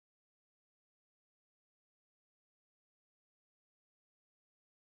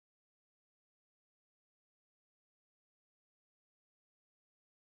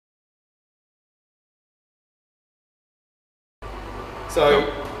So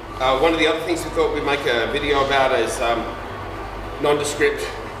one of the other things we thought we'd make a video about is nondescript,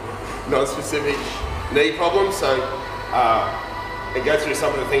 non-specific knee problems. So and go through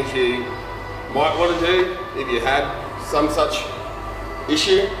some of the things you might want to do if you had some such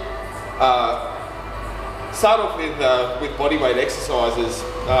issue. Start off with body weight exercises.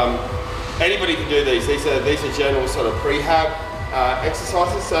 Anybody can do these. These are general sort of prehab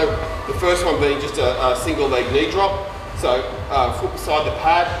exercises. So the first one being just a single leg knee drop. So foot beside the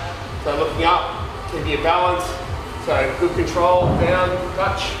pad. So looking up, keep your balance. So good control, down,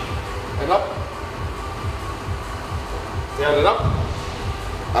 touch, and up. Down and up.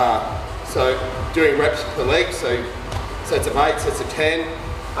 So doing reps per leg. So sets of 8, sets of 10.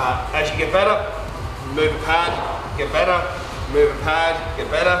 As you get better, move a pad, get better, move a pad, get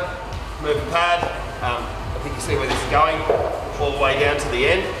better, move a pad. I think you see where this is going, all the way down to the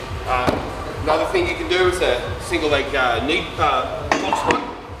end. Another thing you can do is a single leg knee box squat.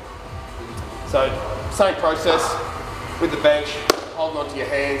 So same process with the bench, holding onto your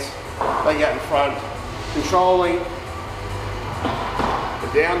hands, leg out in front, controlling,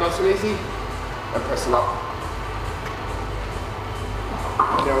 and down nice and easy, and pressing up.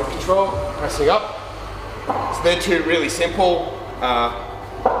 Now with control, pressing up. So they're two really simple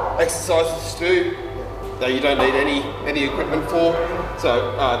exercises to do that you don't need any equipment for.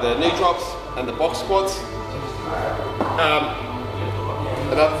 So the knee drops and the box squats.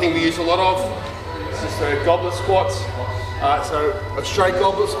 Another thing we use a lot of is just goblet squats. So a straight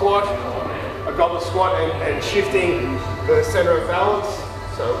goblet squat, and shifting the center of balance.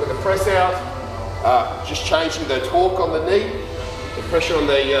 So with the press out, just changing the torque on the knee, the pressure on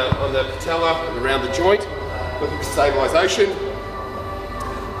the patella and around the joint, looking for stabilization.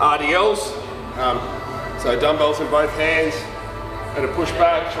 RDLs, so dumbbells in both hands, and a push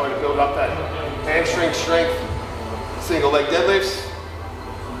back, trying to build up that hamstring strength. Single leg deadlifts,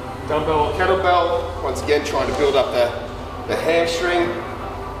 dumbbell or kettlebell, once again trying to build up the hamstring.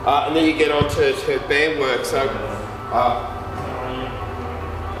 And then you get on to band work. So,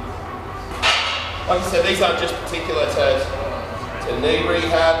 like I said, these aren't just particular to knee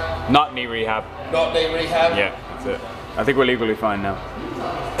rehab. Not knee rehab. Not knee rehab. Yeah, that's it. I think we're legally fine now.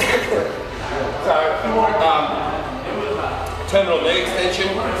 So, terminal knee extension.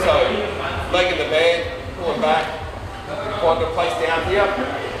 So, leg in the band, pull it back, quad in place down here.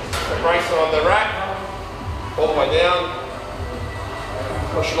 So brace it on the rack, all the way down.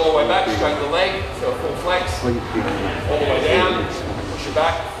 Push it all the way back, straighten the leg, so a full flex. All the way down, push it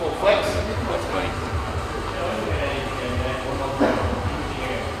back, full flex.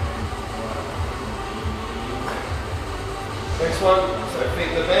 Next one, so feet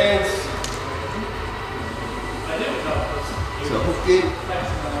in the bands. So hooked in.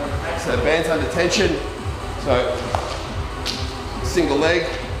 So bands under tension. So single leg,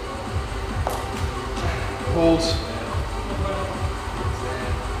 pulls,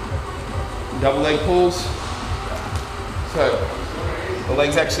 double leg pulls. So the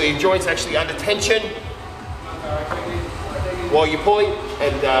legs actually, joints actually under tension while you're pulling,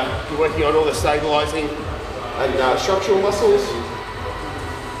 and you're working on all the stabilizing and structural muscles.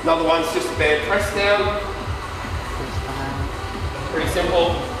 Another one's just a band press down. Pretty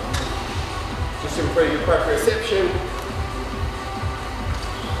simple. Just improve your proprioception.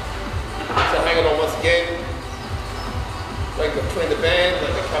 So hanging on once again. Leg between the band,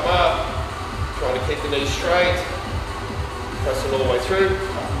 let it come up. Trying to keep the knees straight. Pressing all the way through.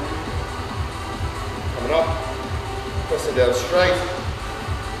 Coming up. Pressing down straight.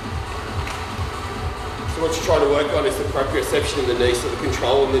 So what you're trying to work on is the proprioception in the knee, so the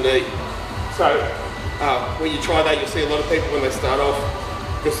control in the knee. So when you try that, you'll see a lot of people when they start off,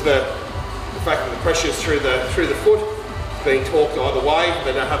 because the fact that the pressure is through the foot, being torqued either way,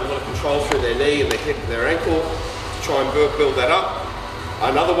 they don't have a lot of control through their knee and their hip and their ankle to try and build that up.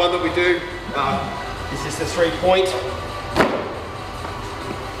 Another one that we do is just a 3-point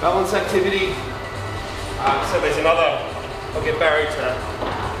balance activity. So there's another, I'll get Barry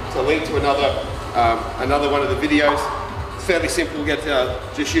to link to another one of the videos. It's fairly simple. Get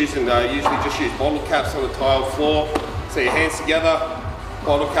just using usually just use bottle caps on a tiled floor. So your hands together,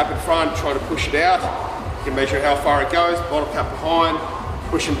 bottle cap in front, try to push it out. You can measure how far it goes. Bottle cap behind,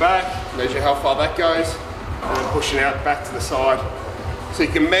 pushing back, measure how far that goes, and then pushing out back to the side. So you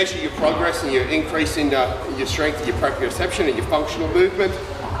can measure your progress and your increase in your strength, and your proprioception, and your functional movement.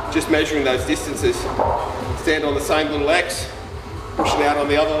 Just measuring those distances. Stand on the same little X, pushing out on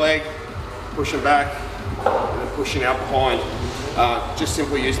the other leg, pushing back, and then pushing out behind. Just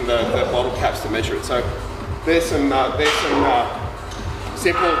simply using the bottle caps to measure it. So there's some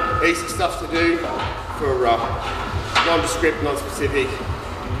simple, easy stuff to do for nondescript, non-specific,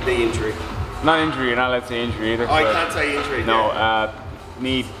 knee injury. Not injury, you're not allowed to say injury either. I can't say injury. No, yeah.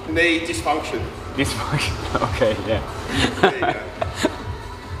 knee Knee dysfunction. dysfunction. Okay, yeah. There you go.